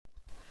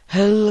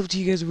Hello to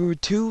you guys, we were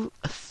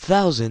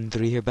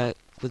 2003 here back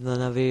with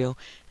another video,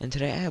 and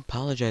today I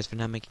apologize for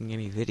not making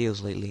any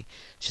videos lately.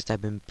 It's just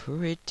I've been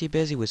pretty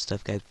busy with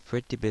stuff, guys,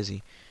 pretty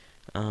busy.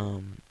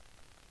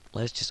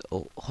 Let's just,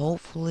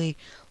 hopefully,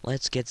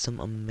 let's get some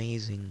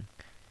amazing,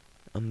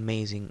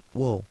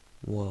 whoa.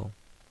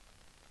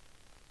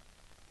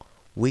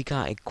 We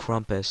got a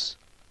Krampus.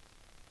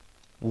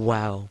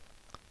 Wow.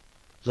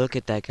 Look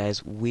at that,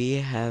 guys, we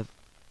have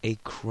a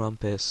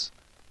Krampus.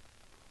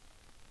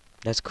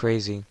 That's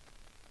crazy.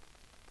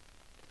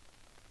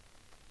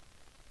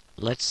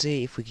 Let's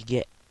see if we could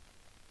get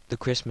the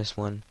Christmas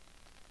one.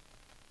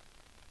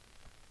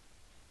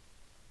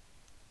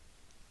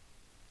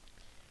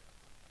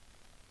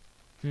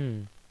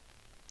 I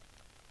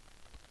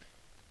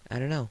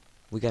don't know.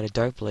 We got a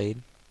dark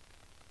blade.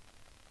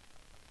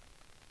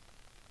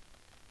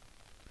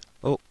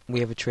 Oh, we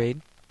have a trade.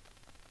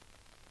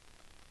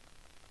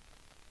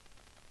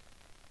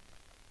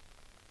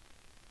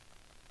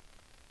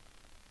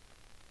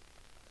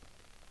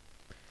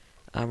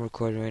 I'm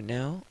recording right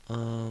now.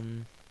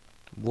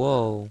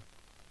 Whoa.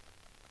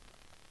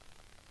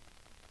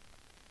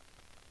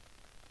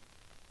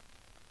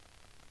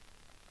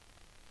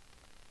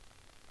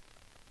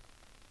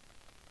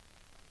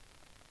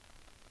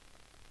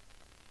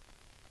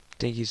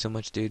 Thank you so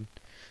much, dude.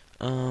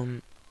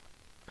 A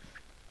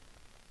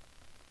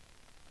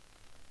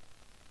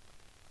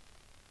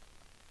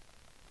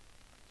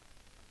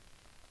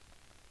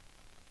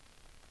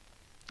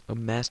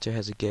master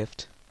has a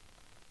gift.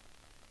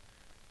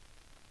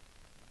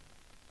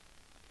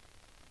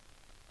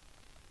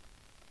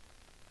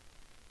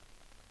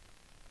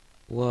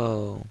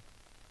 Whoa.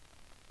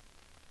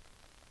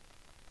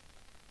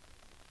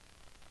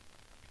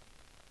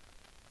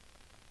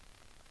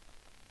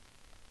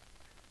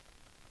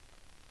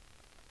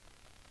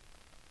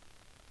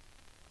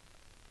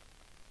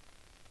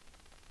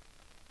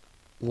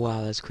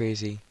 Wow, that's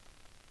crazy.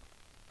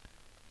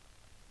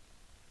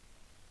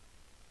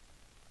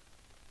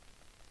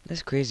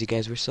 That's crazy,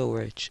 guys. We're so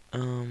rich.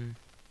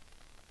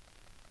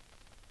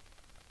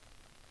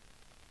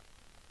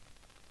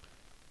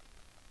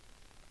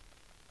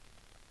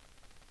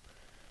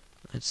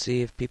 Let's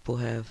see if people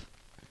have...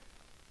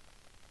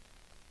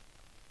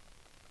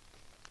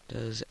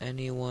 Does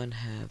anyone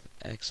have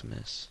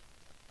Xmas?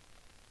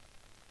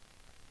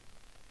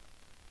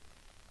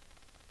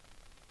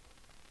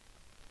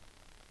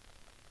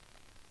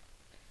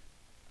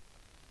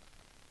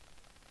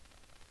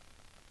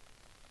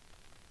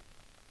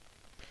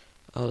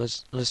 Oh,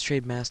 let's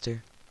trade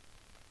master.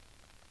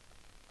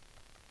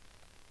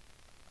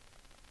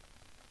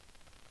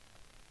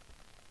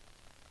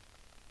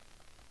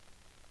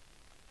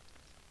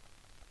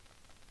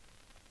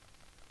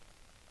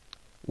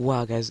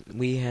 Wow, guys,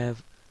 we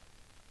have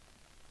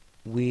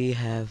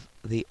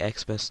the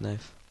Xmas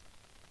knife.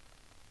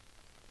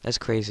 That's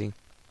crazy.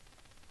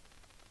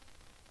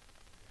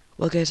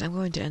 Well, guys, I'm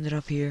going to end it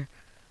off here.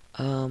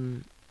 I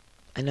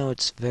know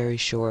it's very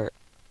short.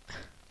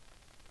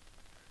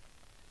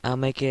 I'll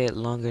make it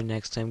longer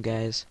next time,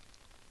 guys.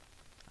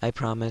 I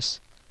promise.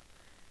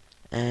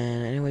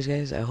 And anyways,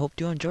 guys, I hope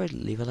you enjoyed.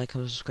 Leave a like,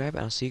 comment, subscribe,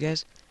 and I'll see you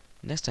guys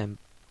next time.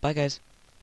 Bye, guys.